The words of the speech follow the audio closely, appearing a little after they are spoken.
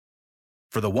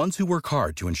For the ones who work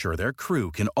hard to ensure their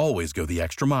crew can always go the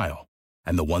extra mile,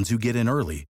 and the ones who get in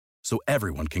early so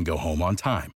everyone can go home on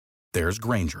time, there's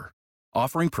Grainger,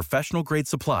 offering professional-grade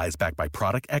supplies backed by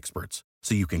product experts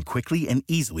so you can quickly and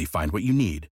easily find what you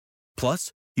need.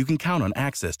 Plus, you can count on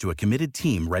access to a committed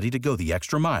team ready to go the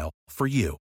extra mile for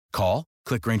you. Call,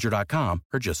 click Grainger.com,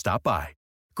 or just stop by.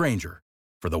 Grainger,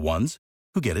 for the ones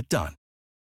who get it done.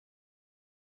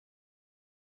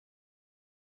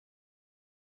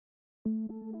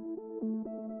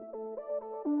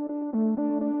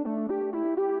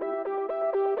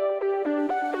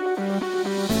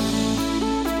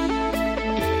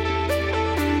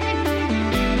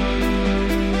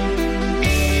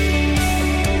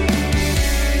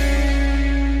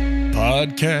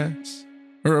 Podcasts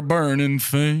are a burning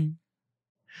thing,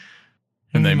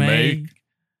 and they make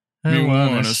me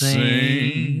want to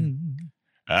sing.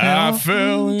 I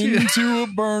fell into a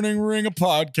burning ring of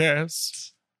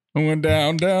podcasts. I went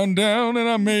down, down, down, and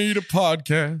I made a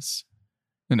podcast.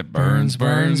 And it burns,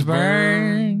 burns,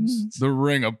 burns. The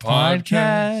ring of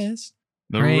podcasts.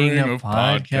 The ring of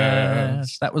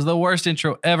podcasts. That was the worst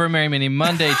intro ever, Merry Mini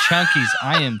Monday. Chunkies,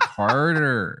 I am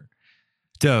Carter.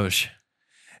 Doge.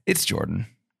 It's Jordan.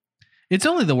 It's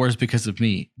only the worst because of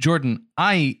me. Jordan,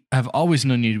 I have always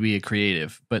known you to be a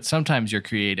creative, but sometimes your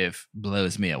creative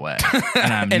blows me away.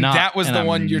 And I'm and not, that was and the I'm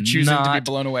one you're choosing to be not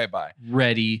blown away by.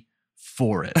 ready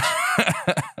for it.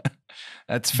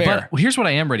 That's fair. But here's what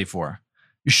I am ready for.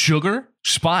 Sugar,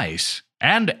 spice,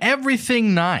 and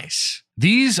everything nice.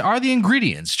 These are the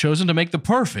ingredients chosen to make the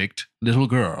perfect little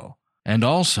girl. And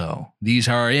also, these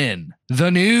are in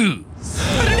the news.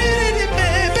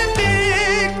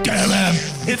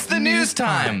 It's the news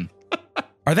time.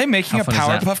 Are they making How a fun is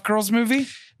that? Powerpuff Girls movie?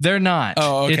 They're not.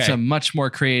 Oh, okay. It's a much more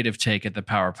creative take at the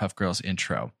Powerpuff Girls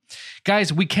intro.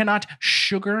 Guys, we cannot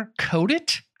sugarcoat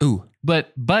it. Ooh.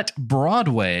 But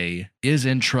Broadway is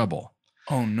in trouble.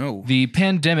 Oh, no. The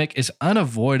pandemic is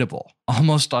unavoidable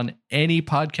almost on any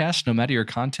podcast, no matter your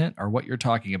content or what you're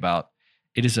talking about.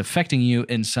 It is affecting you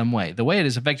in some way. The way it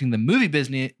is affecting the movie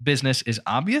business is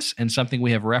obvious and something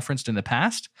we have referenced in the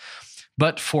past.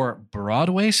 But for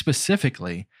Broadway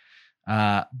specifically,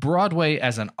 Broadway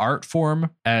as an art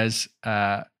form, as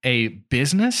a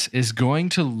business, is going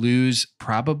to lose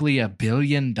probably $1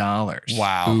 billion.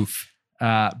 Wow. Oof.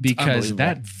 Because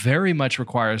that very much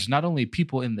requires not only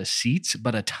people in the seats,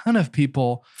 but a ton of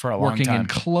people For a long working time. in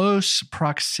close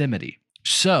proximity.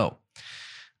 So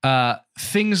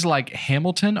things like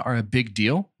Hamilton are a big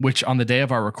deal, which on the day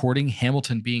of our recording,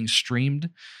 Hamilton being streamed.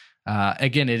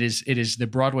 Again, it is the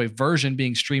Broadway version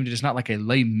being streamed. It is not like a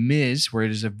Les Mis where it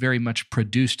is a very much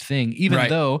produced thing, even Right.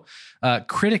 though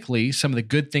critically, some of the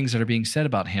good things that are being said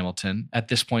about Hamilton at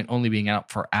this point only being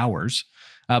out for hours.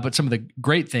 But some of the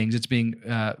great things, it's being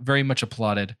very much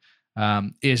applauded,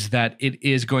 is that it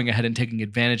is going ahead and taking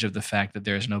advantage of the fact that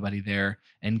there is nobody there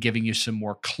and giving you some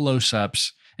more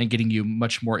close-ups and getting you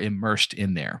much more immersed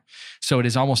in there. So it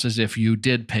is almost as if you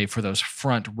did pay for those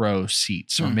front row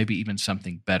seats or maybe even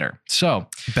something better. So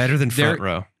Better than front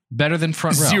row. better than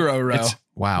front row. 0 row. It's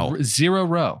Wow. 0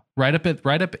 row, right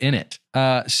up in it.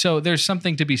 So there's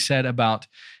something to be said about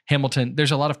Hamilton.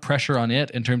 There's a lot of pressure on it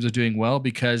in terms of doing well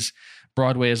because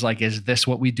Broadway is like, is this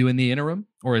what we do in the interim?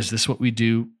 Or is this what we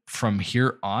do from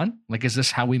here on? Like, is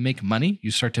this how we make money? You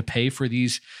start to pay for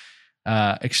these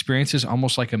experiences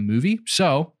almost like a movie.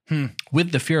 So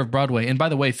with the fear of Broadway, and by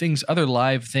the way, other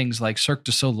live things like Cirque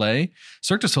du Soleil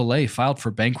filed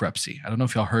for bankruptcy. I don't know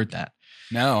if y'all heard that.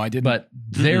 No, I didn't. But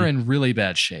they're in really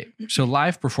bad shape. So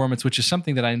live performance, which is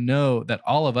something that I know that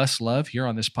all of us love here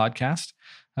on this podcast.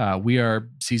 We are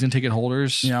season ticket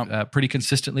holders pretty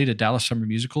consistently to Dallas Summer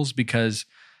Musicals because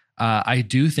I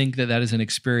do think that is an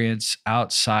experience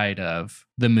outside of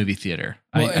the movie theater.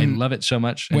 Well, I love it so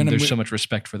much, and there's so much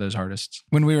respect for those artists.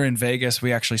 When we were in Vegas,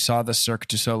 we actually saw the Cirque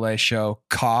du Soleil show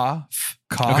Cough.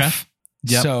 Okay.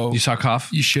 Yep. So You saw Cough?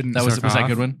 you shouldn't Was that a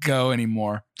good one? go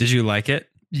anymore. Did you like it?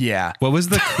 Yeah. What was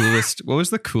the coolest? What was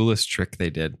the coolest trick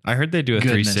they did? I heard they do a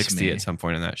Goodness 360 me. at some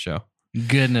point in that show.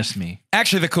 Goodness me.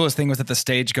 Actually, the coolest thing was that the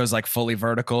stage goes like fully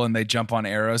vertical and they jump on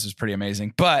arrows. It was pretty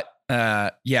amazing. But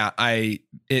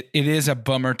it is a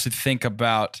bummer to think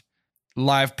about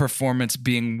live performance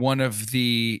being one of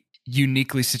the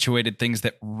uniquely situated things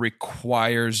that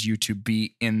requires you to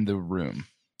be in the room.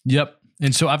 Yep.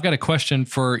 And so I've got a question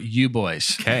for you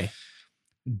boys. Okay.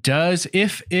 Does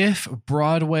if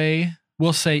Broadway,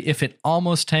 we'll say if it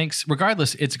almost tanks,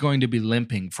 regardless, it's going to be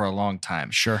limping for a long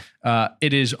time. Sure.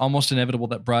 It is almost inevitable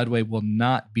that Broadway will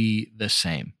not be the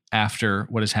same after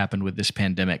what has happened with this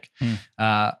pandemic.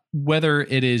 Whether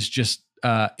it is just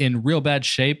in real bad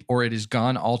shape or it is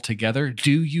gone altogether,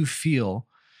 do you feel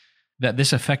that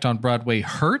this effect on Broadway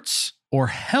hurts or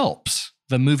helps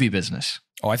the movie business?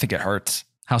 Oh, I think it hurts.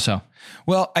 How so?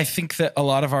 Well, I think that a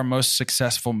lot of our most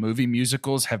successful movie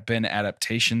musicals have been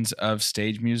adaptations of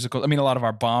stage musicals. I mean, a lot of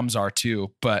our bombs are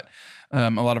too, but a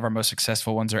lot of our most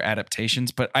successful ones are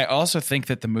adaptations. But I also think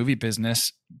that the movie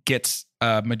business gets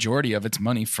a majority of its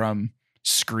money from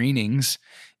screenings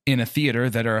in a theater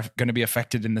that are going to be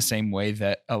affected in the same way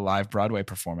that a live Broadway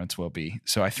performance will be.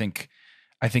 So I think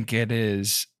it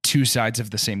is two sides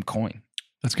of the same coin.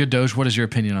 That's good, Doge. What is your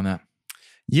opinion on that?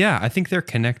 Yeah, I think they're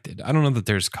connected. I don't know that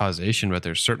there's causation, but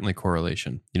there's certainly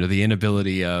correlation. You know, the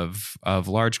inability of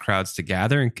large crowds to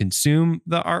gather and consume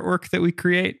the artwork that we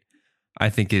create, I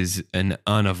think is an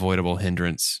unavoidable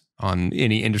hindrance on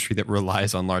any industry that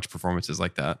relies on large performances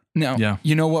like that. Now,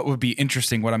 you know what would be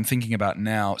interesting, what I'm thinking about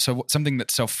now? So something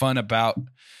that's so fun about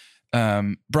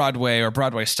Broadway or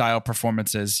Broadway style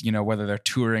performances, you know, whether they're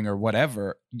touring or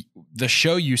whatever, the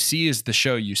show you see is the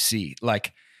show you see.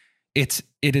 Like, it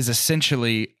is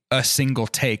essentially a single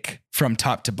take from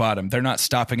top to bottom. They're not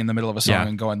stopping in the middle of a song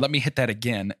and going, let me hit that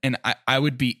again. And I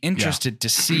would be interested to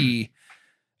see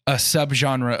a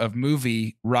subgenre of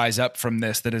movie rise up from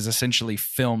this that is essentially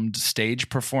filmed stage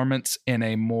performance in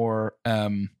a more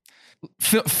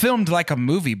filmed like a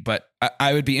movie, but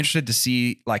I would be interested to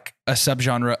see like a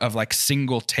subgenre of like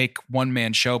single take one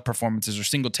man show performances or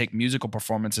single take musical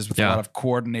performances with a lot of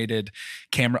coordinated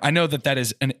camera. I know that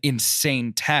is an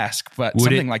insane task, but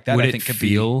something like that I think could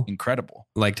be incredible.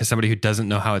 Like, to somebody who doesn't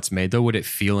know how it's made though, would it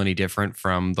feel any different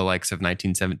from the likes of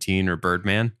 1917 or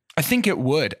Birdman? I think it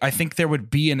would. I think there would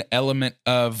be an element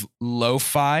of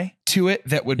lo-fi to it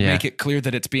that would make it clear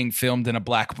that it's being filmed in a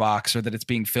black box or that it's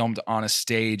being filmed on a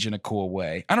stage in a cool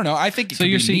way. I don't know. I think so.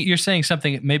 You're saying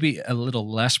something maybe a little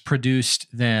less produced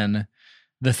than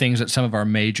the things that some of our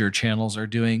major channels are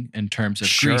doing in terms of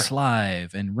Grease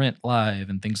Live and Rent Live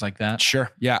and things like that.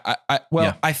 Sure. Yeah.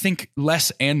 I think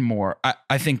less and more.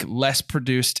 I think less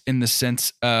produced in the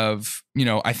sense of, you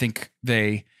know, I think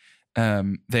they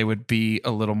would be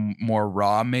a little more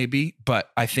raw maybe, but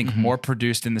I think more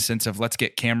produced in the sense of let's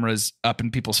get cameras up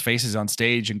in people's faces on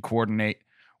stage and coordinate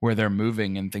where they're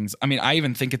moving and things. I mean, I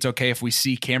even think it's okay if we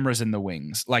see cameras in the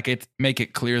wings, like make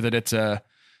it clear that it's a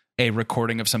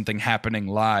recording of something happening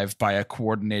live by a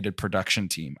coordinated production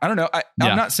team. I don't know.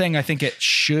 I'm not saying I think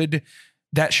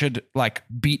that should like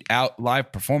beat out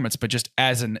live performance, but just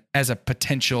as a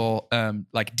potential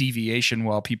like deviation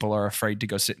while people are afraid to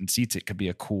go sit in seats, it could be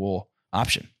a cool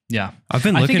option. Yeah. I've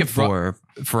been looking for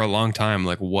a long time,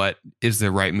 like, what is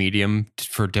the right medium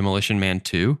for Demolition Man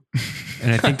 2?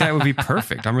 And I think that would be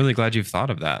perfect. I'm really glad you've thought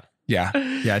of that. Yeah.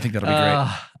 Yeah. I think that'll be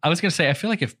great. I was going to say, I feel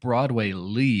like if Broadway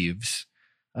leaves,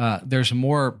 there's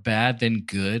more bad than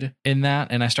good in that.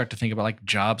 And I start to think about like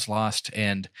jobs lost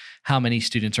and how many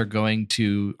students are going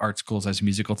to art schools as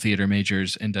musical theater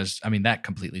majors. And that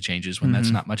completely changes when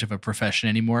that's not much of a profession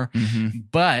anymore.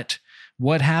 But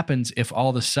what happens if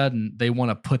all of a sudden they want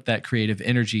to put that creative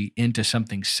energy into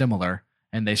something similar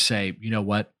and they say, you know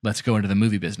what, let's go into the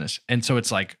movie business. And so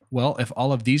it's like, well, if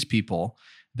all of these people,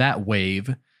 that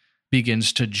wave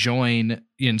begins to join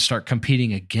and start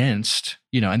competing against,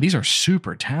 you know, and these are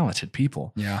super talented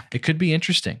people. Yeah. It could be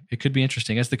interesting.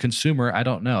 As the consumer, I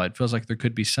don't know. It feels like there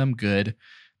could be some good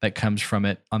that comes from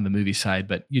it on the movie side,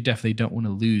 but you definitely don't want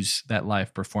to lose that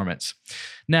live performance.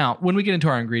 Now, when we get into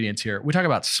our ingredients here, we talk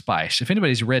about spice. If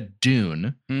anybody's read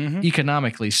Dune,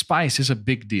 economically, spice is a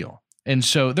big deal. And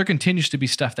so there continues to be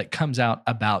stuff that comes out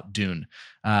about Dune.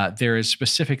 There is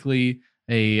specifically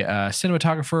a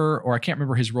cinematographer, or I can't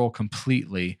remember his role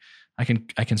completely. I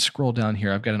can scroll down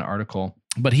here. I've got an article,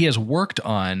 but he has worked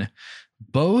on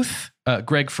both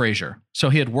Greg Fraser.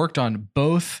 So he had worked on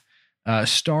both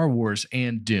Star Wars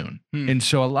and Dune. And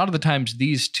so a lot of the times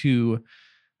these two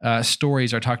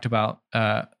stories are talked about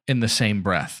in the same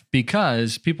breath,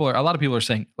 because a lot of people are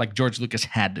saying like George Lucas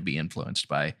had to be influenced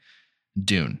by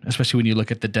Dune, especially when you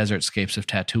look at the desert scapes of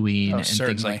Tatooine and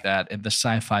things like that, and the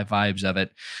sci-fi vibes of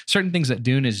it. Certain things that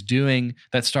Dune is doing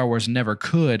that Star Wars never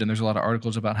could, and there's a lot of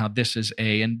articles about how this is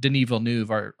and Denis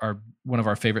Villeneuve, our one of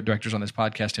our favorite directors on this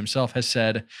podcast himself, has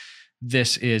said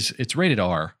it's rated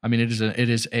R. I mean, it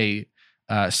is a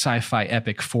sci-fi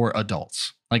epic for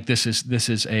adults. Like this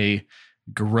is a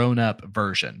grown-up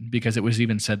version, because it was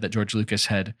even said that George Lucas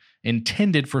had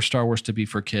intended for Star Wars to be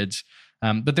for kids.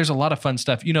 But there's a lot of fun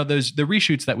stuff. You know, the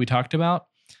reshoots that we talked about,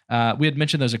 We had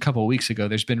mentioned those a couple of weeks ago.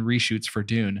 There's been reshoots for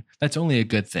Dune. That's only a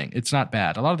good thing. It's not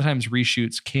bad. A lot of the times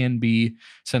reshoots can be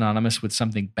synonymous with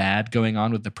something bad going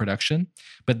on with the production,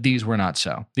 but these were not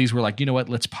so. These were like, you know what?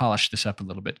 Let's polish this up a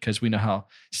little bit because we know how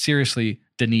seriously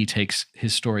Denis takes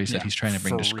his stories that he's trying to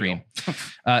bring to screen.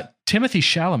 Timothée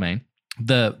Chalamet,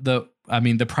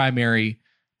 the primary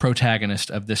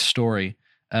protagonist of this story,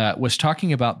 was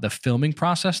talking about the filming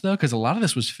process though, because a lot of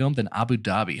this was filmed in Abu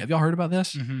Dhabi. Have y'all heard about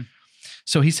this? Mm-hmm.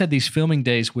 So he said these filming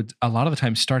days would a lot of the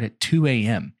time start at 2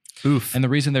 a.m. Oof. And the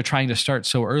reason they're trying to start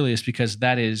so early is because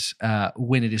that is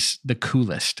when it is the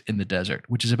coolest in the desert,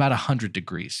 which is about 100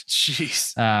 degrees.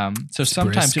 Jeez. So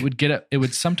sometimes it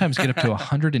would sometimes get up to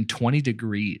 120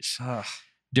 degrees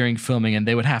during filming, and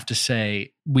they would have to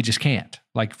say, "We just can't."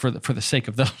 Like for the sake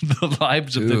of the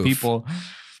lives of the people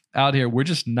out here, we're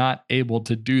just not able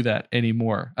to do that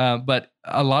anymore. But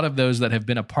a lot of those that have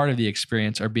been a part of the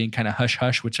experience are being kind of hush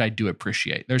hush, which I do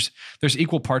appreciate. There's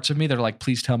equal parts of me that are like,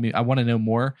 please tell me, I want to know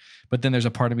more. But then there's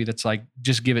a part of me that's like,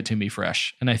 just give it to me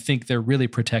fresh. And I think they're really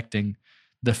protecting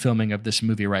the filming of this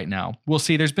movie right now. We'll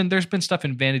see. There's been stuff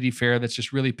in Vanity Fair that's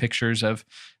just really pictures of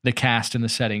the cast and the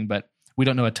setting, but we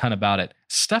don't know a ton about it.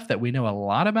 Stuff that we know a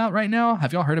lot about right now.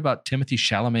 Have y'all heard about Timothée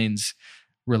Chalamet's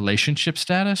relationship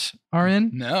status?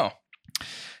 No.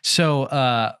 So,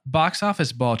 former box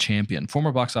office ball champion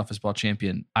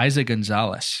Eiza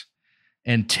Gonzalez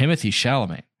and Timothée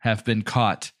Chalamet have been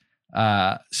caught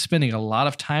spending a lot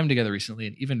of time together recently,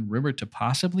 and even rumored to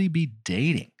possibly be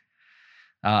dating.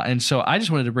 And so, I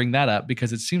just wanted to bring that up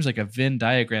because it seems like a Venn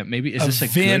diagram. Maybe is this a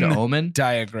good omen?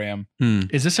 Diagram.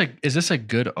 Is this a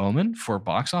good omen for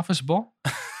box office ball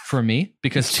for me?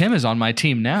 Because Tim is on my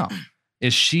team now.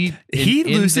 Is she? He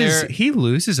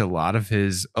loses a lot of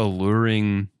his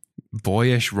alluring,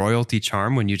 boyish royalty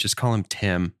charm when you just call him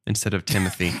Tim instead of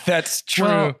Timothy. That's true.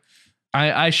 Well,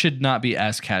 I should not be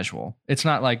as casual. It's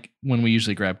not like when we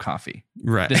usually grab coffee.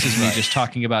 Right. This is me just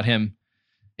talking about him.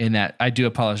 In that, I do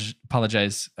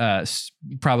apologize.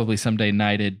 Probably someday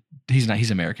knighted. He's not.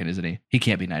 He's American, isn't he? He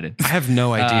can't be knighted. I have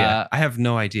no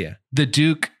idea. The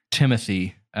Duke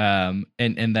Timothy. And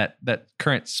that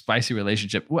current spicy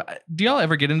relationship. Do y'all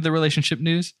ever get into the relationship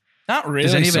news? Not really.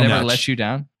 Does any of it ever let you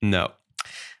down? No.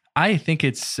 I think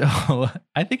it's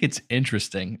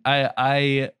interesting.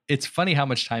 It's funny how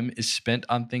much time is spent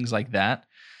on things like that.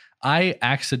 I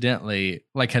accidentally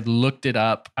had looked it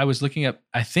up. I was looking up,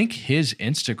 I think, his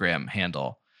Instagram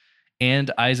handle and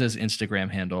Eiza's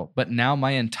Instagram handle, but now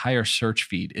my entire search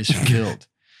feed is filled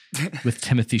with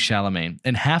Timothée Chalamet,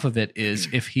 and half of it is,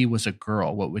 if he was a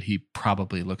girl, what would he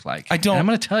probably look like? I'm going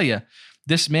to tell you,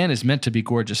 this man is meant to be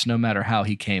gorgeous no matter how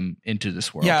he came into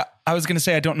this world. Yeah, I was going to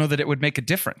say, I don't know that it would make a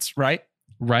difference, right?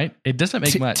 Right? It doesn't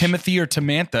make much. Timothy or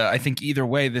Tamantha, I think either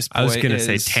way, this boy I was going to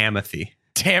say Tamothy.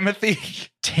 Timothy?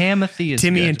 Tamothy is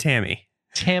Timmy good. and Tammy.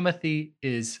 Tamothy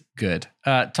is good.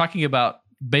 Talking about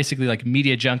basically like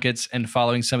media junkets and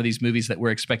following some of these movies that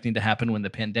we're expecting to happen when the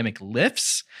pandemic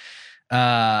lifts.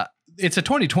 It's a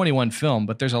 2021 film,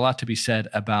 but there's a lot to be said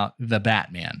about The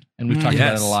Batman. And we've talked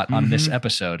about it a lot on this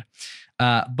episode.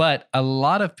 But a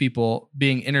lot of people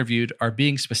being interviewed are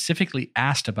being specifically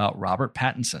asked about Robert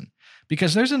Pattinson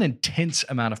because there's an intense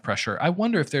amount of pressure. I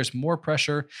wonder if there's more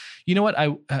pressure. You know what?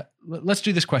 Let's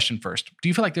do this question first. Do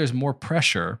you feel like there's more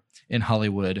pressure in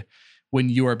Hollywood when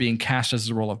you are being cast as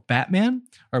the role of Batman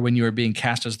or when you are being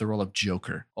cast as the role of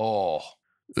Joker? Oh,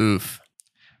 oof.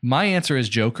 My answer is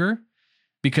Joker,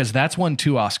 because that's won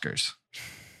 2 Oscars.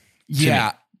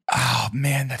 Yeah. Oh,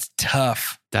 man, that's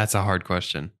tough. That's a hard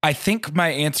question. I think my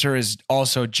answer is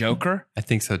also Joker. I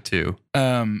think so too.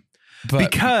 But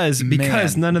because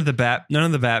none of the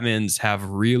Batmans have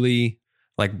really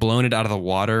blown it out of the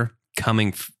water,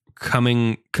 coming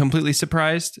completely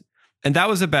surprised. And that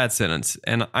was a bad sentence.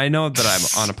 And I know that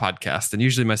I'm on a podcast, and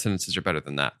usually my sentences are better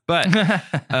than that. But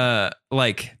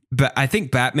but I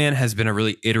think Batman has been a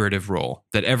really iterative role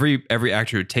that every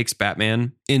actor who takes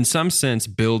Batman, in some sense,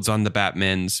 builds on the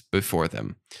Batmans before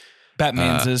them.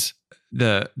 Batman's is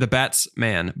the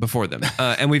Batsman before them.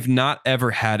 And we've not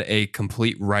ever had a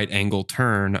complete right angle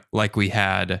turn like we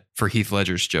had for Heath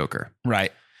Ledger's Joker.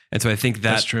 Right. And so I think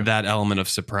that element of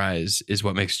surprise is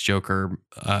what makes Joker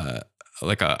a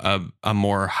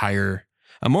more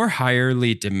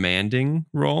highly demanding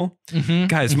role. Mm-hmm.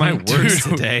 Guys, my words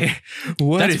today.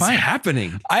 What is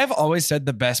happening? I have always said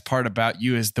the best part about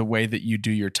you is the way that you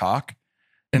do your talk.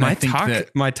 And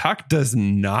my talk does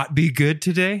not be good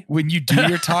today. When you do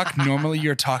your talk, normally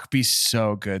your talk be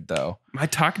so good though. My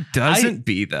talk doesn't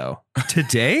be though.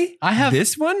 Today, I have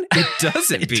this one. It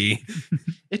doesn't be.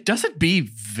 It doesn't be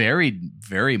very,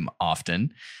 very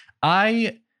often.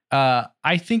 I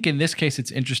I think in this case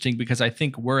it's interesting because I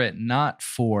think if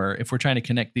we're trying to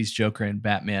connect these Joker and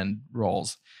Batman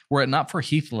roles, were it not for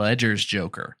Heath Ledger's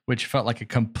Joker, which felt like a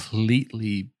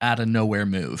completely out of nowhere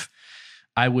move,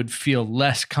 I would feel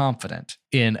less confident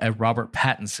in a Robert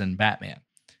Pattinson Batman.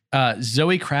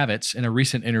 Zoe Kravitz, in a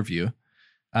recent interview,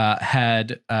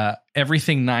 had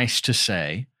everything nice to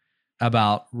say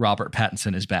about Robert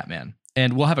Pattinson as Batman.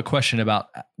 And we'll have a question about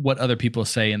what other people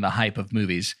say in the hype of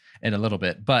movies in a little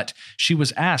bit. But she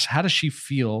was asked, how does she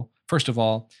feel, first of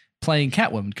all, playing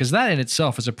Catwoman? Because that in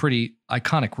itself is a pretty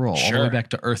iconic role, all the way back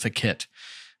to Eartha Kitt.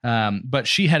 But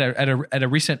she had at a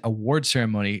recent award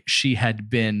ceremony, she had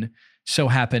been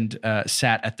sat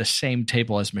at the same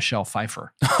table as Michelle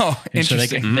Pfeiffer. Oh, and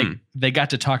interesting. So they got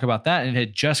to talk about that, and it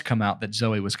had just come out that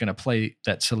Zoe was going to play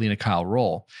that Selena Kyle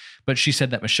role. But she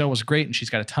said that Michelle was great, and she's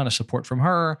got a ton of support from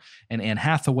her and Anne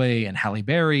Hathaway and Halle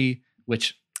Berry,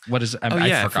 which I forgot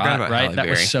about right? Halle Berry.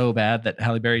 Was so bad that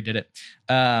Halle Berry did it.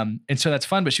 And so that's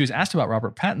fun. But she was asked about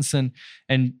Robert Pattinson,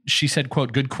 and she said,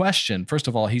 quote, "Good question. First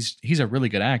of all, he's a really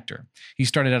good actor. He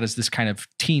started out as this kind of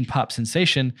teen pop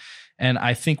sensation. And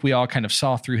I think we all kind of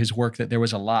saw through his work that there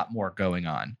was a lot more going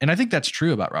on." And I think that's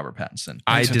true about Robert Pattinson.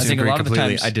 I disagree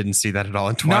completely. I didn't see that at all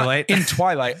in Twilight. Not in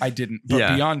Twilight, I didn't.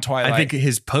 But beyond Twilight. I think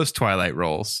his post-Twilight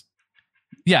roles.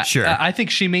 Yeah. Sure. I think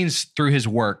she means through his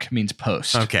work means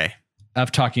post. Okay.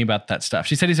 Of talking about that stuff.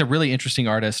 She said he's a really interesting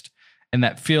artist, and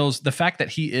that feels the fact that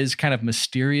he is kind of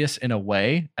mysterious in a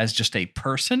way as just a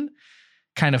person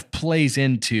kind of plays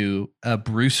into a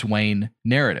Bruce Wayne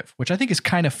narrative, which I think is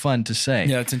kind of fun to say.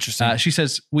 Yeah, that's interesting. She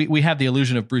says we have the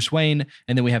illusion of Bruce Wayne,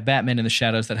 and then we have Batman in the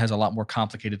shadows that has a lot more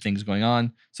complicated things going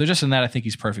on. So just in that, I think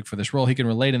he's perfect for this role. He can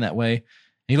relate in that way. And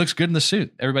he looks good in the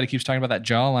suit. Everybody keeps talking about that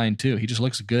jawline too. He just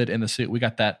looks good in the suit. We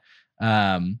got that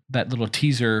little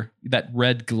teaser, that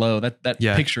red glow, that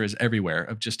picture is everywhere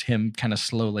of just him kind of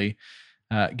slowly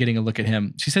getting a look at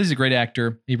him. She says he's a great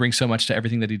actor. He brings so much to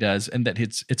everything that he does, and that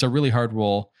it's a really hard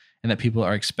role, and that people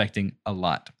are expecting a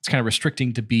lot. It's kind of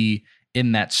restricting to be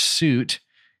in that suit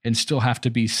and still have to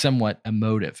be somewhat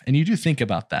emotive. And you do think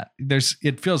about that.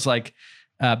 It feels like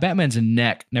Batman's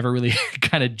neck never really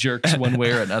kind of jerks one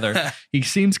way or another. He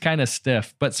seems kind of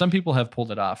stiff, but some people have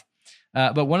pulled it off.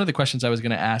 But one of the questions I was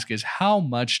going to ask is, how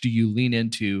much do you lean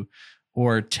into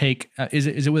or take, is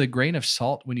it with a grain of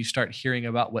salt when you start hearing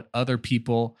about what other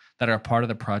people that are a part of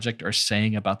the project are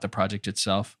saying about the project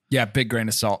itself? Yeah, big grain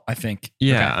of salt, I think.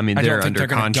 Yeah, okay. I mean, they're under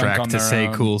contract to say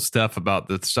cool stuff about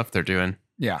the stuff they're doing.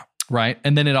 Yeah. Right.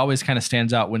 And then it always kind of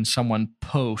stands out when someone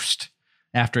posts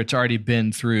after it's already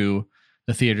been through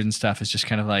the theaters and stuff. It's just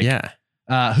kind of like,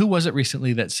 who was it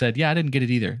recently that said, I didn't get it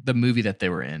either? The movie that they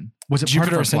were in. Was it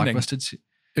Jupiter part of our Ascending?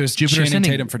 It was Jupiter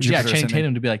Channing Tatum for Jupiter Channing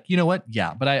Tatum to be like, you know what?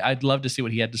 Yeah, but I'd love to see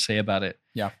what he had to say about it.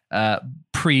 Yeah.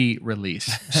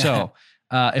 Pre-release. So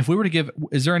if we were to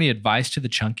is there any advice to the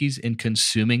chunkies in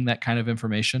consuming that kind of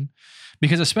information?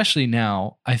 Because especially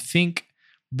now, I think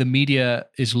the media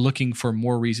is looking for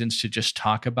more reasons to just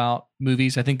talk about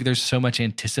movies. I think there's so much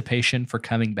anticipation for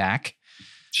coming back.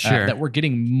 Sure. That we're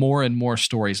getting more and more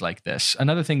stories like this.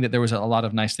 Another thing that there was a lot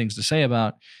of nice things to say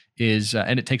about is,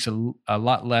 and it takes a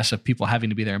lot less of people having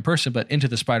to be there in person, but Into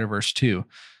the Spider-Verse 2.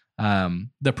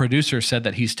 The producer said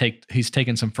that he's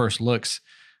taken some first looks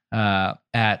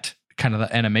at kind of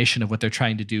the animation of what they're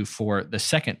trying to do for the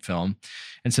second film,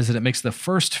 and says that it makes the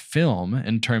first film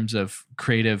in terms of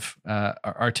creative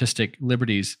artistic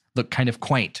liberties look kind of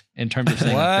quaint in terms of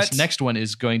saying this next one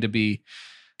is going to be.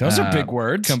 Those are big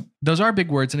words. Those are big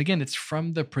words. And again, it's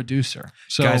from the producer.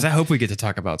 So guys, I hope we get to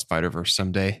talk about Spider-Verse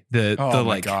someday.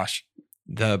 Gosh.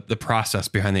 The process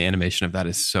behind the animation of that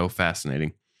is so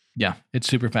fascinating. Yeah, it's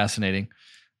super fascinating.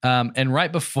 And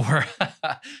right before,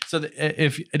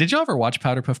 did you ever watch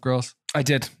Powderpuff Girls? I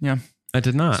did. Yeah. I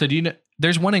did not. So do you know,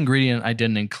 there's one ingredient I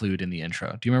didn't include in the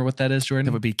intro. Do you remember what that is, Jordan?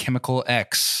 That would be Chemical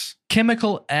X.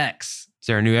 Chemical X. Is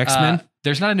there a new X-Men?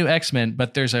 There's not a new X-Men,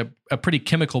 but there's a pretty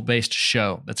chemical-based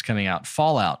show that's coming out.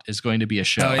 Fallout is going to be a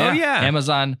show. Oh, yeah.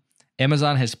 Amazon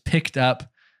has picked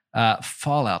up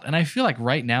Fallout. And I feel like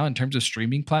right now, in terms of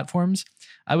streaming platforms,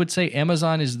 I would say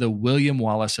Amazon is the William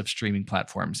Wallace of streaming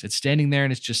platforms. It's standing there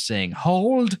and it's just saying,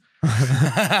 hold,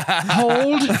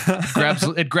 hold.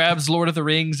 It grabs Lord of the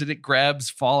Rings, and it grabs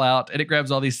Fallout, and it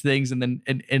grabs all these things. And then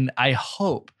and I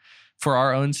hope for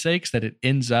our own sakes that it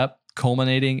ends up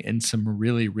culminating in some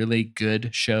really, really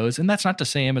good shows. And that's not to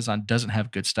say Amazon doesn't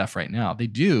have good stuff right now. They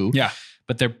do. Yeah.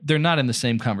 But they're not in the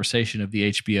same conversation of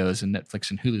the HBOs and Netflix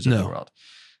and Hulu's of the world.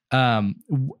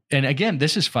 And again,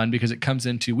 this is fun because it comes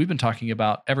into, we've been talking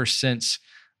about ever since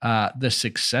the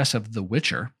success of The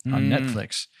Witcher on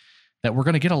Netflix. that we're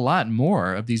going to get a lot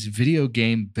more of these video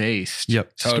game based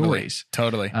stories.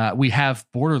 Totally. We have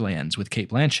Borderlands with Cate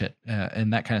Blanchett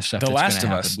and that kind of stuff. The that's Last gonna of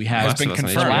happen. Us We have has been The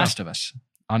confirmed. Last of Us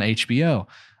on HBO.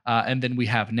 And then we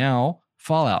have now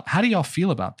Fallout. How do y'all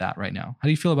feel about that right now? How do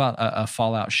you feel about a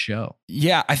Fallout show?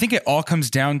 Yeah, I think it all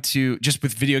comes down to just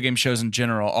with video game shows in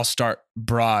general. I'll start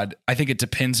broad. I think it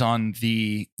depends on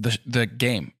the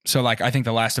game. So like, I think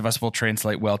The Last of Us will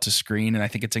translate well to screen, and I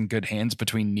think it's in good hands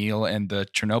between Neil and the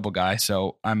Chernobyl guy.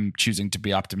 So I'm choosing to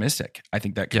be optimistic. I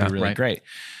think that could be really great.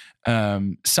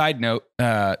 Side note,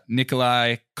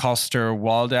 Nikolai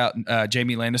Coster-Waldau,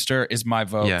 Jamie Lannister is my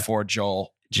vote for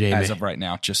Joel Jamie. as of right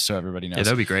now, just so everybody knows. Yeah,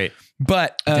 that'd be great.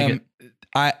 But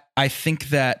I think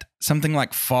that something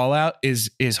like Fallout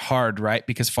is hard, right?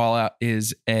 Because Fallout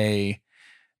is an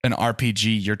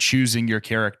RPG. You're choosing your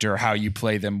character, how you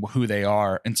play them, who they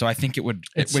are, and so I think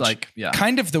It's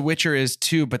kind of The Witcher is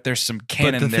too, but there's some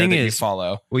canon there that you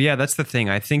follow. Well, yeah, that's the thing.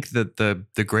 I think that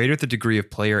the greater the degree of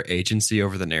player agency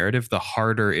over the narrative, the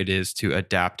harder it is to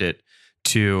adapt it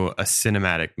to a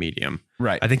cinematic medium.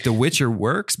 Right. I think The Witcher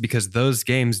works because those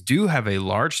games do have a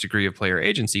large degree of player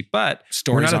agency, but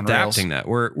Stories we're on not adapting that.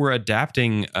 We're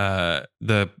adapting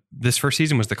this first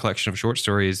season was the collection of short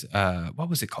stories. What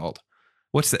was it called?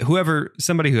 What's that?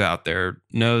 Somebody who out there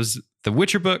knows the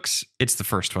Witcher books, it's the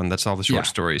first one. That's all the short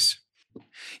stories.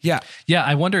 Yeah. Yeah,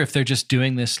 I wonder if they're just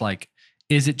doing this like,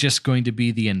 is it just going to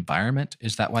be the environment?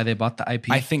 Is that why they bought the IP?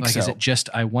 I think so. Is it just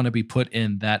I want to be put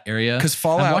in that area? Because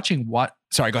Fallout. I'm watching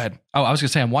Sorry, go ahead. Oh, I was going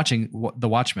to say I'm watching The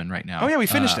Watchmen right now. Oh yeah, we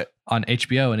finished it on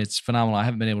HBO, and it's phenomenal. I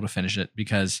haven't been able to finish it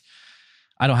because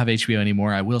I don't have HBO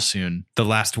anymore. I will soon. The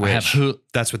Last Wish.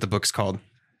 That's what the book's called.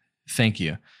 Thank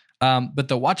you. But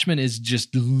The Watchmen is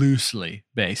just loosely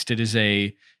based. It is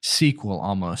a sequel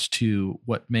almost to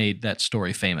what made that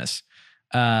story famous.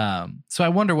 So I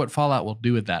wonder what Fallout will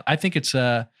do with that. I think it's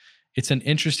an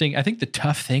interesting. I think the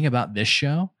tough thing about this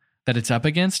show that it's up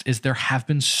against is there have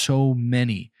been so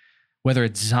many, whether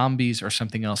it's zombies or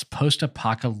something else,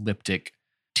 post-apocalyptic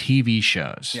TV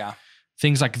shows. Yeah,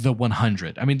 things like The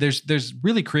 100. I mean, there's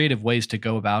really creative ways to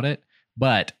go about it.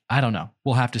 But I don't know.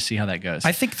 We'll have to see how that goes.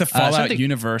 I think the Fallout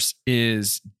universe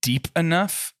is deep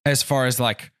enough as far as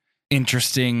like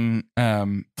interesting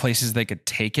places they could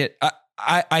take it.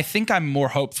 I think I'm more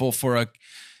hopeful for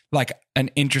an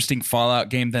interesting Fallout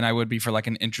game than I would be for like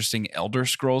an interesting Elder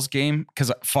Scrolls game,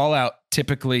 because Fallout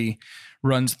typically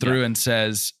runs through and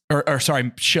says,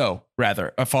 show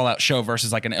rather, a Fallout show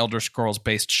versus like an Elder Scrolls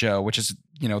based show, which is,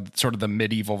 sort of the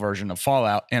medieval version of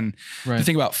Fallout. And the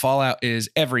thing about Fallout is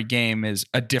every game is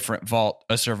a different vault,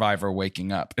 a survivor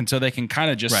waking up. And so they can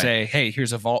kind of just say, hey,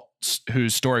 here's a vault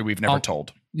whose story we've never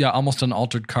told. Yeah, almost an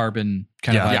Altered Carbon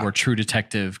kind of vibe or True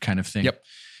Detective kind of thing. Yep.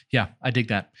 Yeah, I dig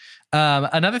that.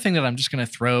 Another thing that I'm just going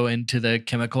to throw into the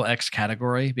Chemical X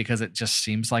category because it just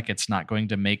seems like it's not going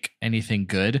to make anything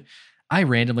good. I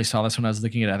randomly saw this when I was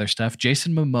looking at other stuff.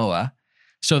 Jason Momoa.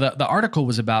 So the article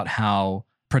was about how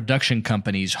production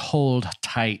companies hold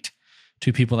tight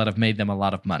to people that have made them a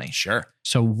lot of money. Sure.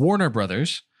 So Warner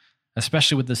Brothers,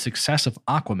 especially with the success of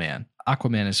Aquaman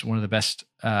is one of the best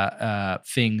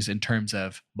things in terms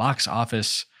of box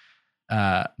office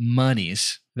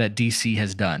monies that DC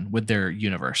has done with their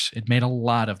universe. It made a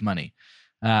lot of money.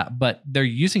 But they're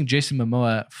using Jason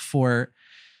Momoa for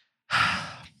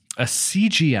a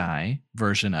CGI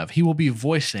version of, he will be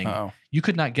voicing. Uh-oh. You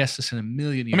could not guess this in a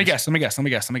million years. Let me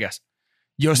guess.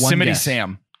 Yosemite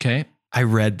Sam. Okay. I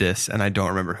read this and I don't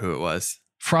remember who it was.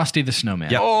 Frosty the Snowman.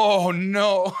 Yep. Oh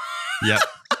no. Yep.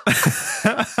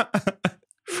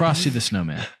 Frosty the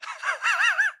Snowman.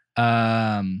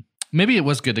 Maybe it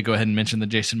was good to go ahead and mention the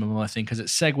Jason Momoa thing because it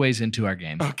segues into our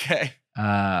game. Okay.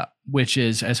 Which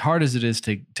is, as hard as it is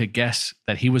to guess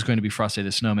that he was going to be Frosty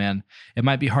the Snowman, it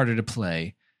might be harder to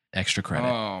play extra credit.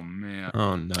 Oh man.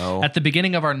 Oh no. At the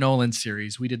beginning of our Nolan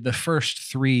series, we did the first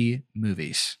 3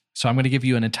 movies. So I'm going to give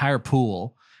you an entire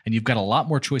pool, and you've got a lot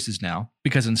more choices now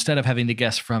because instead of having to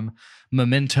guess from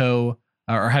Memento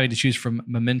or having to choose from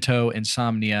Memento,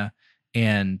 Insomnia,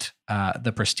 and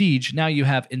The Prestige, now you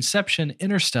have Inception,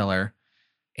 Interstellar,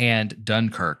 and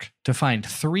Dunkirk to find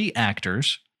 3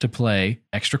 actors to play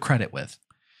extra credit with.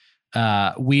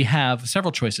 We have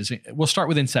several choices. We'll start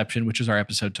with Inception, which is our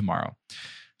episode tomorrow.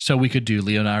 So we could do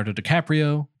Leonardo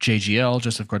DiCaprio, JGL,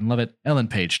 Joseph Gordon-Levitt, Ellen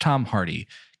Page, Tom Hardy,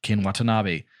 Ken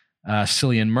Watanabe,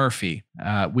 Cillian Murphy.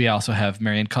 We also have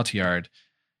Marion Cotillard,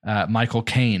 Michael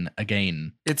Caine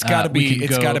again. It's got to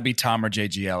be Tom or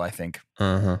JGL, I think.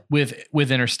 Uh-huh.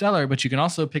 With Interstellar, but you can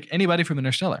also pick anybody from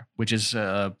Interstellar, which is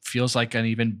feels like an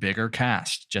even bigger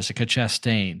cast. Jessica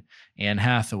Chastain, Anne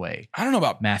Hathaway. I don't know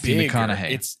about Matthew bigger.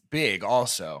 McConaughey. It's big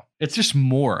also. It's just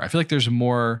more. I feel like there's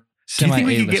more Do you think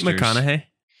we semi-A-listers. could get McConaughey?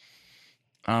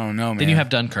 I don't know, man. Then you have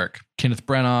Dunkirk, Kenneth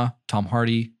Branagh, Tom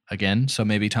Hardy again. So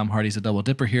maybe Tom Hardy's a double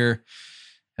dipper here.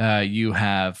 You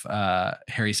have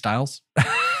Harry Styles.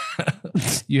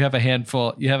 You have a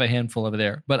handful. You have a handful over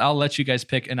there. But I'll let you guys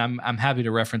pick, and I'm happy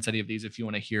to reference any of these if you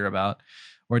want to hear about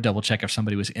or double check if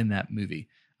somebody was in that movie.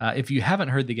 If you haven't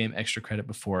heard the game Extra Credit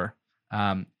before,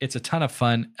 it's a ton of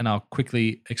fun, and I'll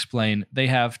quickly explain. They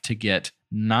have to get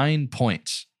 9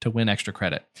 points to win Extra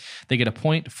Credit. They get a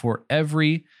point for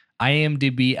every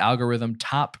IMDb algorithm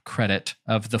top credit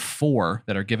of the 4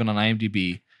 that are given on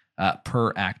IMDb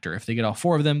per actor. If they get all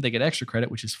 4 of them, they get Extra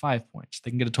Credit, which is 5 points. They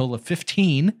can get a total of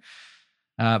 15.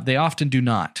 They often do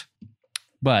not,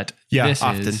 but this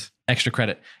is Extra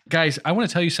Credit. Guys, I want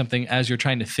to tell you something as you're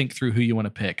trying to think through who you want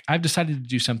to pick. I've decided to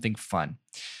do something fun.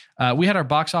 We had our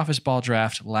box office ball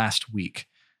draft last week,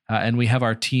 and we have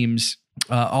our teams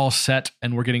all set,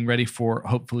 and we're getting ready for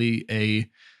hopefully a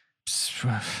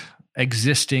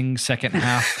existing second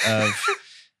half of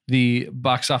the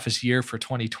box office year for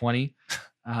 2020.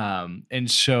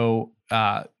 And so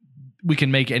we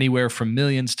can make anywhere from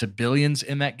millions to billions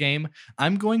in that game.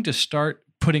 I'm going to start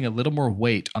putting a little more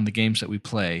weight on the games that we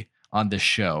play on this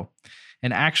show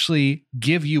and actually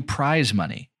give you prize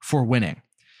money for winning.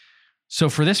 So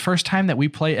for this first time that we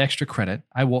play Extra Credit,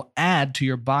 I will add to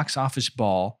your box office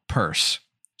ball purse.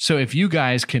 So if you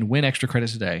guys can win Extra Credit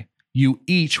today, you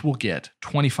each will get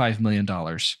 $25 million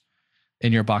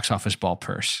in your box office ball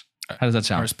purse. How does that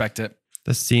sound? I respect it.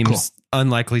 This seems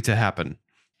unlikely to happen.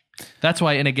 That's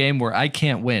why in a game where I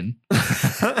can't win.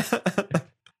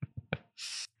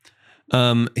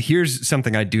 Here's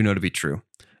something I do know to be true.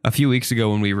 A few weeks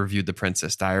ago when we reviewed The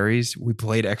Princess Diaries, we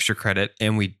played Extra Credit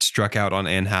and we struck out on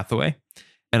Anne Hathaway.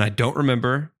 And I don't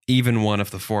remember even one of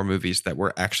the 4 movies that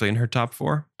were actually in her top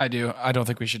 4. I do. I don't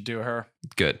think we should do her.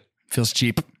 Good. Feels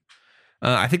cheap.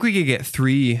 I think we could get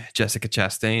 3 Jessica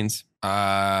Chastains.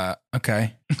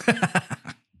 Okay.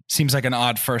 Seems like an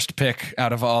odd first pick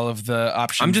out of all of the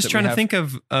options. I'm just trying to think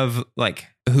of like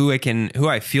who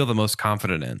I feel the most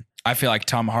confident in. I feel like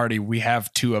Tom Hardy, we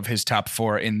have 2 of his top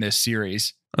 4 in this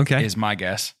series. Okay. Is my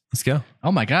guess. Let's go.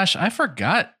 Oh my gosh, I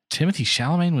forgot Timothy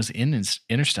Chalamet was in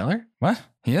Interstellar. What?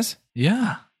 He is?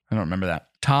 Yeah. I don't remember that.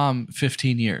 Tom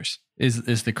 15 years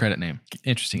is the credit name.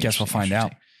 Interesting. Guess we'll find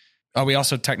out. Oh, we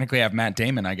also technically have Matt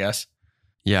Damon, I guess.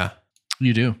 Yeah.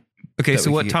 You do. Okay, That so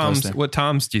we what could get close Toms to. what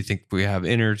Toms do you think we have?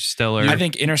 Interstellar. I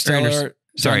think Interstellar,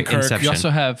 Sorry, Dunkirk. Inception. You also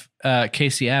have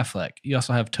Casey Affleck. You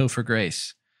also have Topher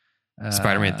Grace.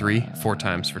 Spider-Man 3, 4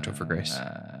 times for Topher Grace.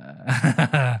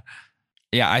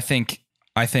 Yeah, I think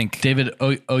David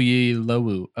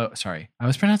Oyelowo. Oh, sorry. I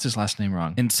was pronouncing his last name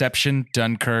wrong. Inception,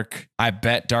 Dunkirk, I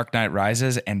bet Dark Knight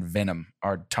Rises, and Venom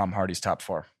are Tom Hardy's top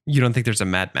 4. You don't think there's a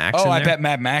Mad Max in Oh, there? I bet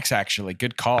Mad Max, actually.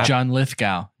 Good call. John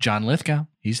Lithgow.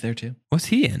 He's there too. What's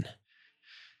he in?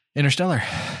 Interstellar.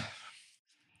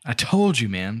 I told you,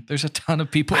 man. There's a ton of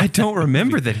people. I don't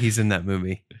remember that he's in that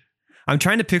movie. I'm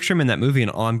trying to picture him in that movie, and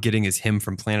all I'm getting is him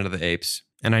from Planet of the Apes.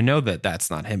 And I know that that's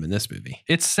not him in this movie.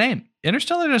 It's the same.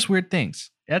 Interstellar does weird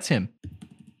things. That's him.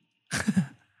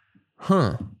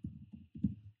 Huh.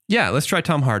 Yeah, let's try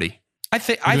Tom Hardy. I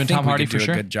think Tom Hardy we could for do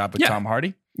sure? a good job with Yeah. Tom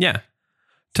Hardy. Yeah.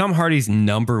 Tom Hardy's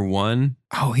number 1.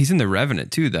 Oh, he's in The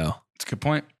Revenant too, though, That's a good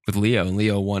point. with Leo. And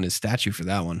Leo won his statue for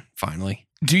that one, finally.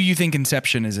 Do you think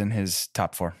Inception is in his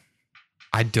top 4?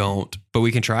 I don't, but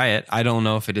we can try it. I don't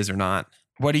know if it is or not.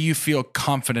 What do you feel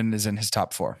confident is in his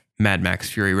top 4? Mad Max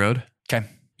Fury Road. Okay.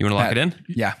 You want to lock it in?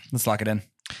 Yeah, let's lock it in.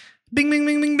 Bing, bing,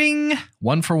 bing, bing, bing.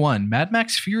 1 for 1. Mad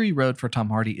Max Fury Road for Tom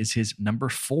Hardy is his number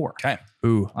 4 Okay.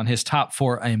 Ooh. on his top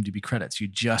 4 IMDb credits. You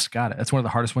just got it. That's one of the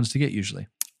hardest ones to get usually.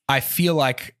 I feel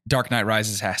like Dark Knight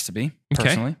Rises has to be,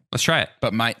 personally, Let's try it.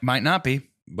 but might not be.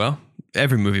 Well,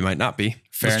 every movie might not be.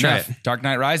 Fair Let's enough. try it. Dark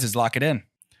Knight Rises, lock it in.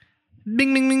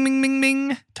 Bing, bing, bing, bing, bing,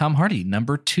 bing. Tom Hardy,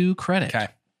 number 2 credit. Okay.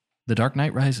 The Dark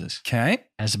Knight Rises Okay.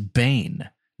 as Bane.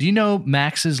 Do you know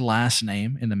Max's last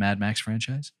name in the Mad Max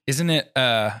franchise? Isn't it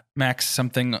Max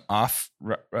something off?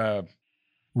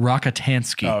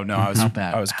 Rockatansky. Oh, no, I was- How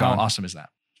bad? I was How gone. awesome is that?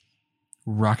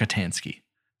 Rockatansky.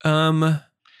 Um,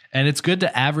 And it's good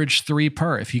to average 3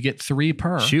 per. If you get 3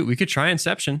 per, shoot, we could try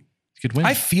Inception. you could win.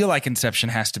 I feel like Inception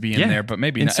has to be in Yeah. there, but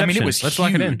maybe not. I mean, it Inception. was Let's huge.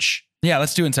 lock it in. Yeah,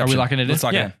 let's do Inception. locking it in? Let's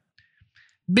lock Yeah. it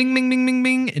Bing, bing, bing, bing,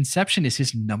 bing. Inception is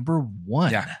his number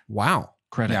 1 Yeah. Wow.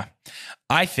 credit. Yeah.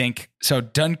 I think so.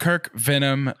 Dunkirk,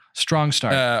 Venom, Strong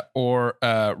start. or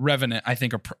Revenant, I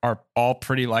think are all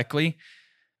pretty likely.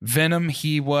 Venom,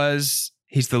 He's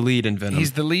the lead in Venom.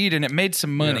 he's the lead, and it made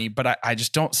some money, but I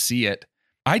just don't see it.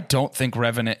 I don't think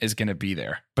Revenant is going to be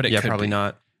there, but it could probably be.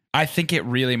 not. I think it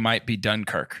really might be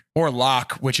Dunkirk or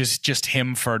Locke, which is just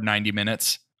him for 90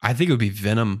 minutes. I think it would be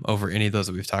Venom over any of those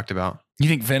that we've talked about. You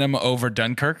think Venom over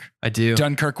Dunkirk? I do.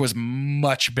 Dunkirk was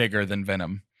much bigger than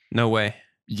Venom. No way.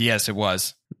 Yes, it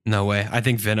was. No way. I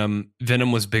think Venom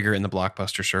was bigger in the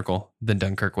blockbuster circle than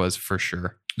Dunkirk was for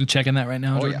sure. You checking that right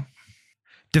now? Jordan?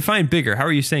 Define bigger. How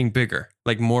are you saying bigger?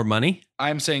 Like more money?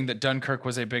 I'm saying that Dunkirk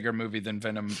was a bigger movie than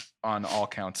Venom on all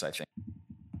counts, I think.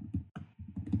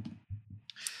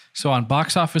 So on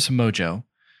Box Office Mojo,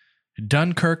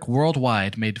 Dunkirk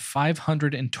worldwide made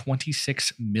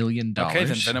 $526 million. Okay,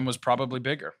 then Venom was probably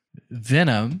bigger.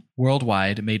 Venom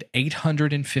worldwide made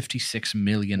 $856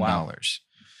 million. Wow.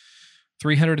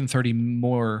 330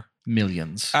 more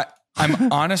millions.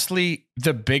 I'm honestly,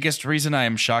 the biggest reason I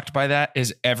am shocked by that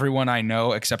is everyone I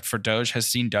know except for Doge has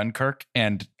seen Dunkirk,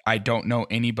 and I don't know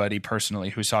anybody personally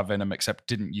who saw Venom except,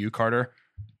 didn't you, Carter?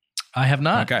 I have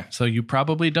not. Okay. So you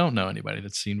probably don't know anybody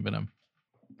that's seen Venom.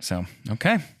 So,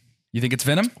 okay. You think it's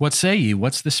Venom? What say you?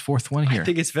 What's this fourth one here? I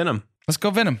think it's Venom. Let's go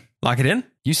Venom. Lock it in?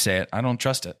 You say it. I don't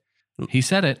trust it. He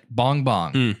said it. Bong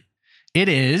bong. Mm. It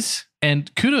is,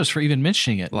 and kudos for even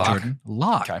mentioning it, Locke. Jordan.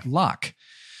 Locke. Okay.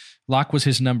 Locke was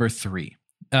his number 3.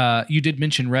 You did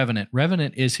mention Revenant.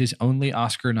 Revenant is his only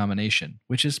Oscar nomination,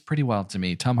 which is pretty wild to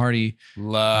me. Tom Hardy,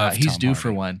 Love he's Tom due Hardy.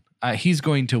 for one. He's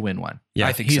going to win one. Yeah,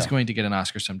 I think he's so. going to get an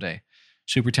Oscar someday.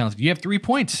 Super talented. You have 3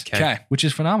 points, Okay. which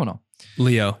is phenomenal.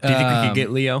 Leo. Do you think we could get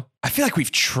Um, Leo? I feel like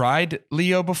we've tried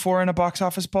Leo before in a box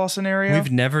office ball scenario.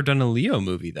 We've never done a Leo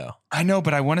movie though. I know,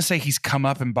 but I want to say he's come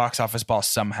up in box office ball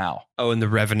somehow. Oh, and the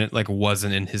Revenant like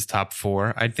wasn't in his top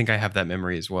 4. I think I have that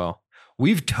memory as well.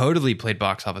 We've totally played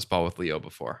box office ball with Leo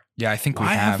before. Yeah, I think we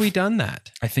Why have. have we done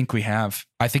that? I think we have.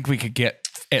 I think we could get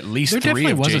at least There 3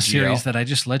 definitely of was JGL. a series that I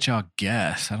just let y'all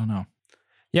guess. I don't know.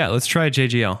 Yeah, let's try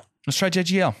JGL. Let's try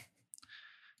JGL.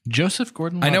 Joseph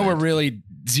Gordon-Levitt. I know we're really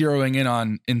zeroing in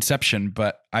on Inception,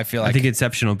 but I feel like I think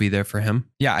Inception will be there for him.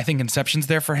 yeah, I think Inception's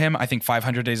there for him. I think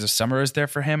 500 Days of Summer is there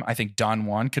for him. I think Don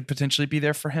Juan could potentially be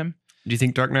there for him. Do you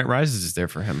think Dark Knight Rises is there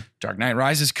for him? Dark Knight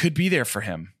Rises could be there for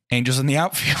him. Angels in the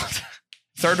Outfield.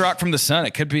 Third Rock from the Sun.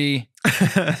 It could be a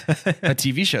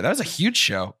TV show. That was a huge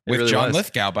show It with really John was.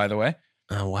 Lithgow, by the way.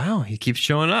 Oh wow, he keeps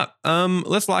showing up.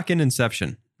 Let's lock in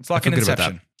Inception. Let's lock I in feel good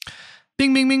about Inception.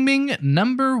 Bing, bing, bing, bing.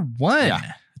 Number 1.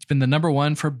 Yeah. It's been the number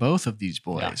 1 for both of these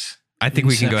boys. I think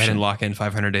we can go ahead Inception. and lock in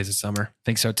 500 Days of Summer.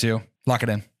 Think so too. Lock it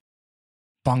in.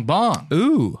 Bong bong.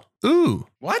 Ooh.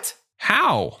 What?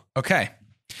 How? Okay.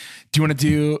 Do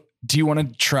you want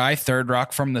to try Third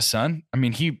Rock from the Sun? I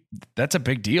mean, that's a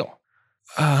big deal.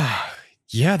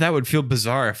 Yeah, that would feel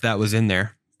bizarre if that was in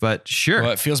there. But sure.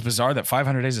 Well, it feels bizarre that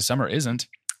 500 Days of Summer isn't.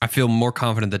 I feel more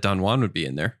confident that Don Juan would be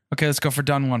in there. Okay, let's go for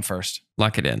Don Juan first.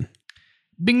 Lock it in.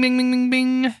 Bing, bing, bing, bing,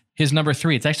 bing. His number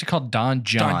 3. It's actually called Don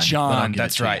John. Don but I'll John, give it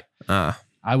that's to you. right.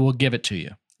 I will give it to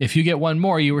you. If you get one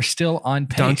more, you are still on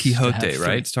pace. Don to have Quixote, 3.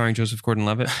 right? Starring Joseph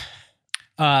Gordon-Levitt.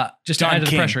 Just to Don add to the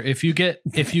King. pressure, if you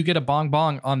get a bong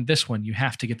bong on this one, you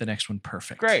have to get the next one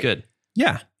perfect. Great. Good.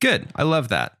 Yeah, good. I love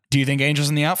that. Do you think Angels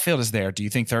in the Outfield is there? Do you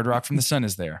think Third Rock from the Sun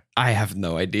is there? I have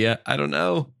no idea. I don't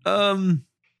know.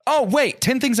 Oh, wait.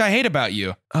 10 Things I Hate About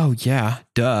You. Oh yeah,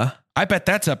 duh. I bet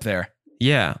that's up there.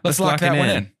 Yeah. Let's lock that it one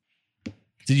in.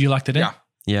 Did you lock that in? Yeah.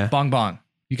 Yeah. Bong bong.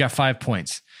 You got 5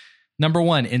 points. Number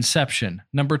 1, Inception.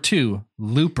 Number 2,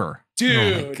 Looper. Oh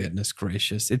my goodness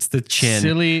gracious. It's the chin.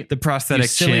 Silly. The prosthetic you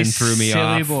silly, chin threw me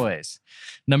silly off. boys.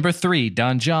 Number 3,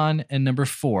 Don John. And number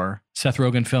 4, Seth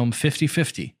Rogen film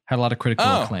 50-50. Had a lot of critical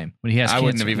Oh. acclaim when he has I cancer.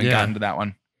 wouldn't have even Yeah. gotten to that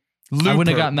one. I wouldn't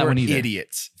have gotten that we're one either.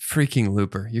 Idiots. Freaking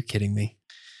Looper. You're kidding me.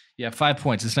 Yeah, 5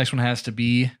 points. This next one has to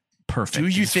be perfect. Do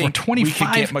you It's think for we could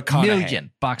get 25 McConaughey?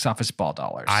 million box office ball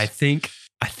dollars? I think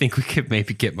we could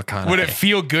maybe get McConaughey. Would it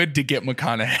feel good to get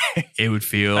McConaughey? It would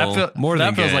feel that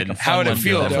than feels good. like a fun How would it one.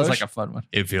 feel, That feels Doge? like a fun one,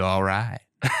 It'd feel all right.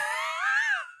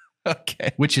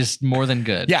 Okay. which is more than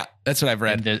good. Yeah, that's what I've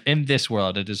read. In this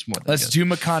world, it is more than Let's good. do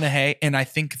McConaughey, and I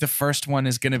think the first one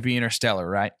is going to be Interstellar,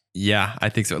 right? Yeah, I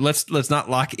think so. Let's not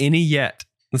lock any yet.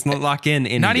 Let's not lock in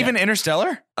any. Not yet. even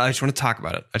Interstellar? I just want to talk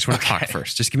about it. I just want to talk Okay.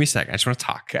 first. Just give me a second. I just want to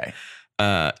talk. Okay.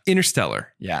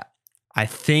 Interstellar. Yeah. I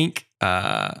think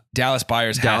Dallas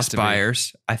Buyers has Dallas to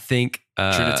Buyers. I think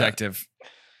be. True Detective.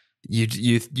 You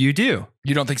do.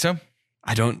 You don't think so?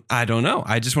 I don't know.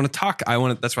 I just want to talk.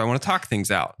 That's why I want to talk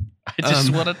things out. I just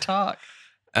want to talk.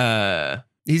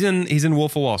 He's in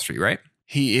Wolf of Wall Street, right?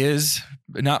 He is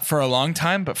not for a long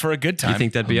time, but for a good Do time. you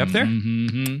think that'd be up there?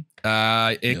 Mhm.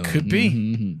 It could be.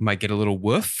 Mhm. Might get a little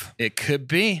woof. It could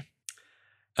be.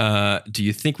 Do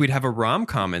you think we'd have a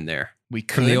rom-com in there We from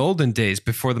could. the olden days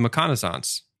before the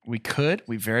McConaissance? We could.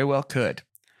 We very well could.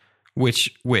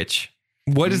 Which?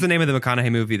 What is the name of the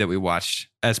McConaughey movie that we watched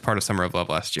as part of Summer of Love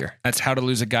last year? That's How to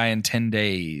Lose a Guy in 10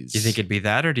 Days. Do you think it'd be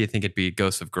that, or do you think it'd be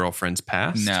Ghosts of Girlfriends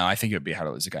Past? No, I think it would be How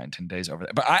to Lose a Guy in 10 Days over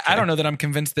there. But I don't know that I'm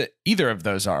convinced that either of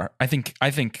those are. I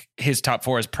think his top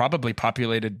 4 is probably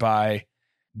populated by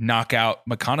knockout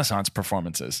reconnaissance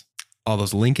performances. All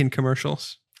those Lincoln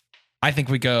commercials? I think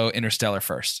we go Interstellar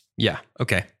first. Yeah.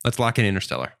 Okay. Let's lock in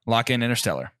Interstellar. Lock in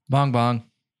Interstellar. Bong bong.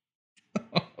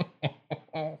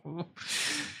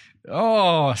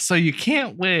 Oh, so you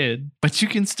can't win, but you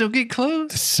can still get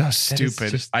close. It's so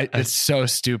stupid. It's so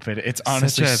stupid. It's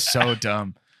honestly so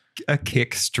dumb. A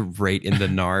kick straight in the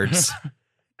nards.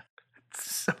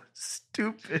 So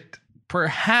stupid.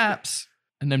 Perhaps,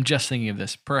 and I'm just thinking of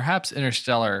this, perhaps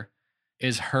Interstellar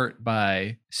is hurt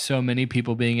by so many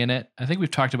people being in it. I think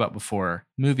we've talked about before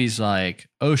movies like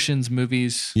Ocean's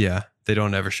movies. Yeah. They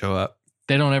don't ever show up.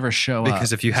 They don't ever show up.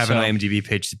 Because if you have an IMDb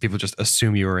page, people just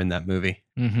assume you were in that movie.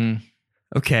 Mm-hmm.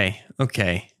 Okay.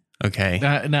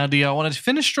 Now, do y'all want to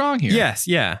finish strong here? Yes.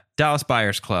 Yeah. Dallas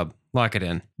Buyers Club. Lock it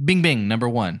in. Bing Bing, number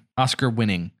 1.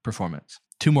 Oscar-winning performance.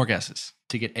 2 more guesses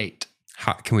to get 8.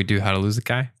 Can we do How to Lose a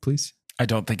Guy, please? I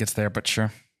don't think it's there, but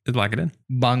sure. Lock it in.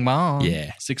 Bong Bong.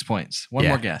 Yeah. 6 points. One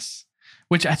more guess.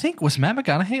 Which I think, was Matt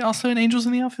McConaughey also in Angels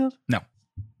in the Outfield? No.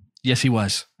 Yes, he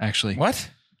was, actually. What?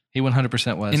 He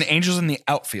 100% was. In Angels in the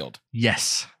Outfield.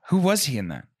 Yes. Who was he in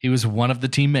that? He was one of the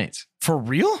teammates. For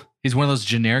real? He's one of those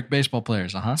generic baseball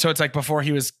players, So it's like before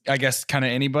he was, I guess, kind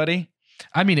of anybody?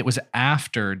 I mean, it was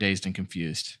after Dazed and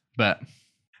Confused, but...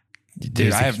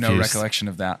 Dude, I have no recollection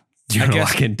of that. Do you want to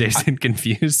lock in Dazed and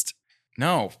Confused?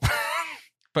 No.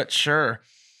 But sure.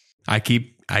 I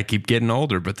keep getting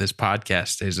older, but this podcast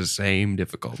stays the same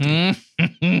difficulty.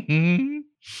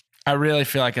 I really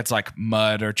feel like it's like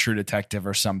Mud or True Detective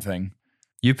or something.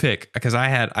 You pick, because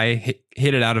I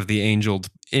hit it out of the angeled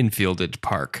infielded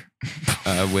park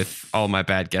with all my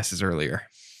bad guesses earlier.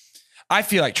 I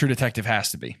feel like True Detective has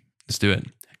to be. Let's do it.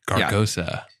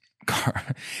 Gargosa.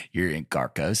 You're in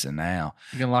Gargosa now.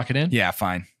 You gonna lock it in? Yeah,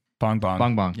 fine. Bong Bong.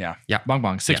 Bong Bong. Yeah. Bong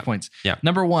Bong. 6 points. Yeah.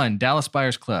 Number 1, Dallas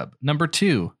Buyers Club. Number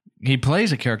 2, he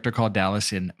plays a character called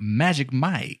Dallas in Magic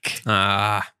Mike.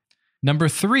 Number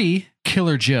 3,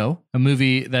 Killer Joe, a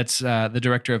movie that's the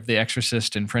director of The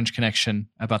Exorcist and French Connection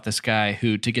about this guy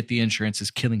who, to get the insurance, is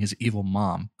killing his evil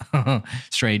mom.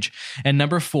 Strange. And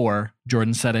number 4,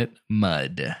 Jordan said it,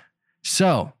 Mud.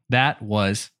 So that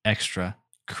was extra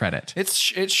credit.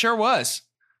 It sure was.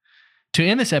 To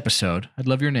end this episode, I'd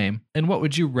love your name. And what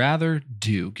would you rather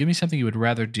do? Give me something you would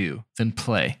rather do than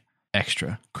play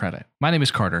extra credit. My name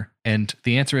is Carter, and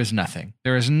the answer is nothing.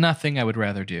 There is nothing I would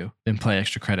rather do than play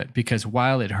extra credit, because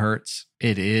while it hurts,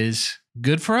 it is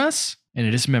good for us, and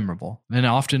it is memorable and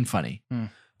often funny.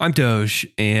 I'm Doge,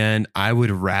 and I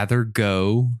would rather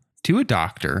go to a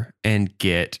doctor and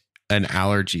get an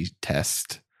allergy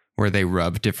test where they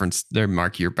they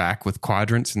mark your back with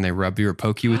quadrants and they rub you or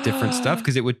poke you with different stuff,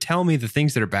 because it would tell me the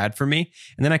things that are bad for me,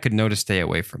 and then I could know to stay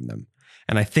away from them.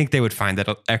 And I think they would find that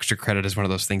extra credit is one of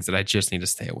those things that I just need to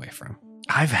stay away from.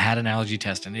 I've had an allergy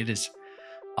test, and it is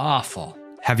awful.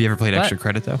 Have you ever played extra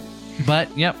credit, though?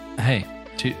 But, yep. Hey,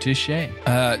 touche.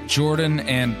 Jordan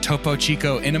and Topo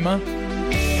Chico Enema.